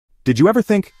Did you ever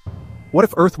think, what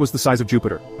if Earth was the size of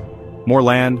Jupiter? More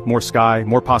land, more sky,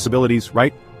 more possibilities,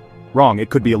 right? Wrong, it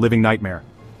could be a living nightmare.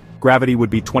 Gravity would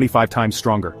be 25 times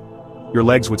stronger. Your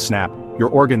legs would snap, your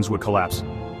organs would collapse.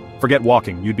 Forget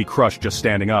walking, you'd be crushed just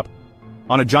standing up.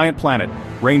 On a giant planet,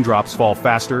 raindrops fall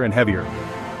faster and heavier.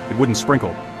 It wouldn't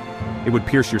sprinkle. It would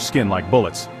pierce your skin like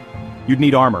bullets. You'd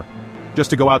need armor,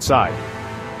 just to go outside.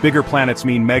 Bigger planets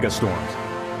mean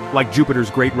megastorms. Like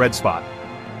Jupiter's Great Red Spot.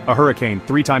 A hurricane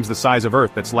 3 times the size of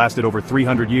Earth that's lasted over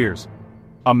 300 years.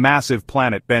 A massive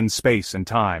planet bends space and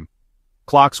time.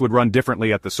 Clocks would run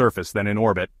differently at the surface than in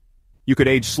orbit. You could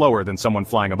age slower than someone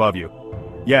flying above you.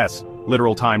 Yes,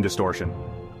 literal time distortion.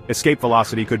 Escape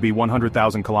velocity could be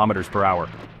 100,000 kilometers per hour.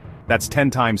 That's 10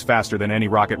 times faster than any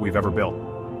rocket we've ever built.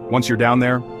 Once you're down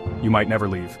there, you might never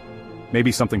leave.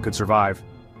 Maybe something could survive.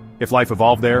 If life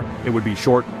evolved there, it would be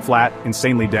short, flat,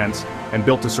 insanely dense, and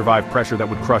built to survive pressure that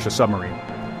would crush a submarine.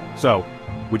 So,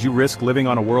 would you risk living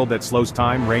on a world that slows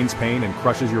time, rains pain, and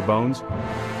crushes your bones?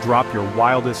 Drop your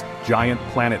wildest, giant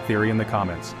planet theory in the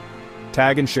comments.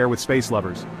 Tag and share with space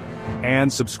lovers.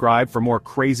 And subscribe for more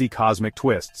crazy cosmic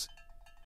twists.